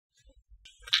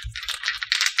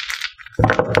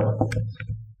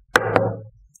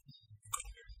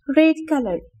red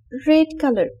color, red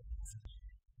color.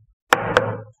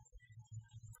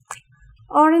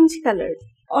 Orange color,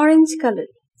 orange color.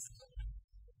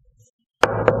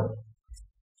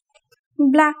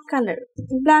 Black color,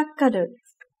 black color.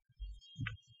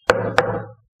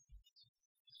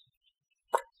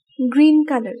 Green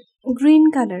color,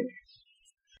 green color.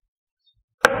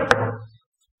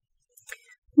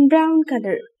 Brown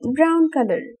color, brown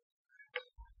color.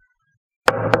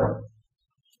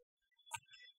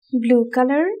 Blue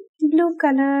color, blue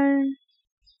color.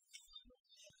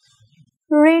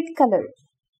 Red color,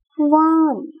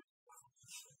 1.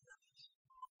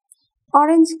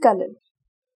 Orange color,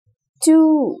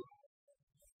 2.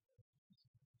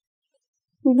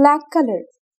 Black color,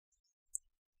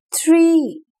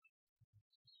 3.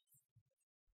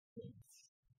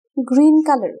 Green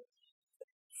color,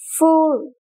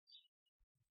 4.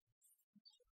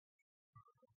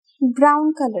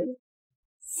 Brown color,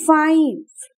 5.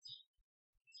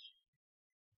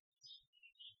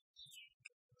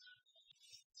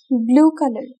 Blue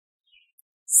color,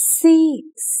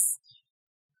 6.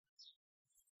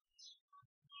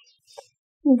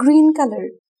 Green color,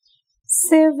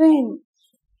 7.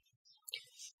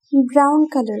 Brown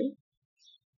color,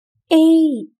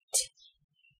 8.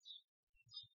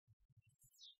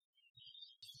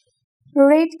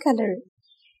 Red color,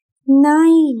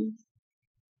 9.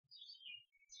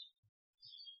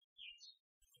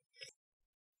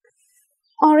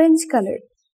 Orange color,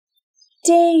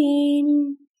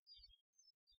 10.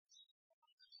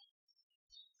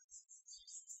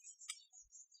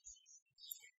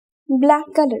 Black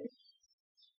color,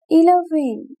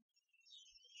 11.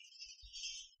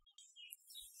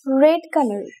 Red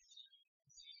color,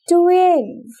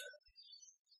 12.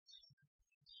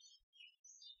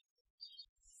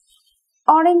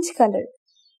 Orange color,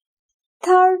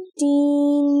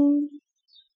 13.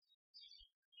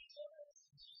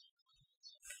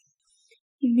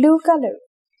 Blue color,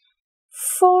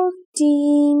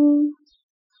 14.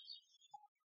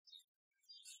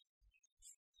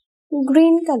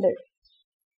 Green color,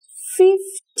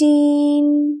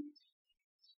 15.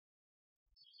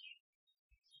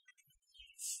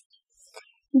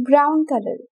 Brown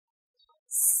color,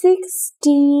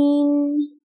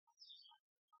 16.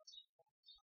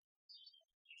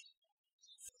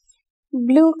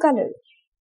 Blue color,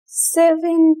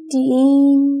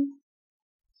 17.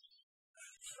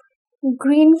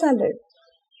 Green color,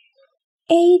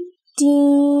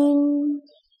 18.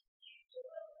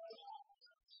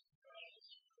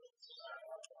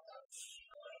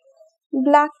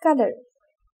 Black color,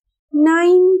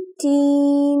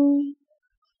 19.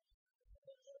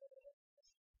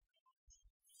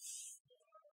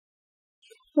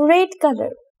 Red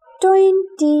color,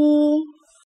 20.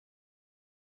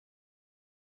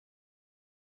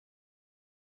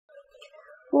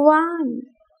 One,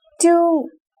 2,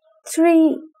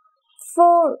 3,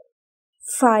 4,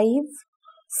 5,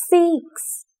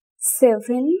 6,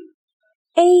 7,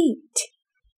 8,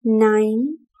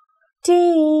 9,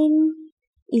 10,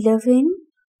 11,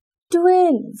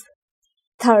 12,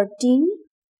 13,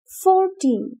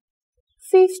 14,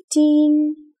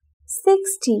 15,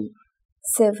 16,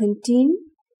 17,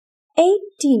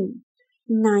 18,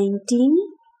 19,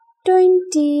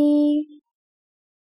 20.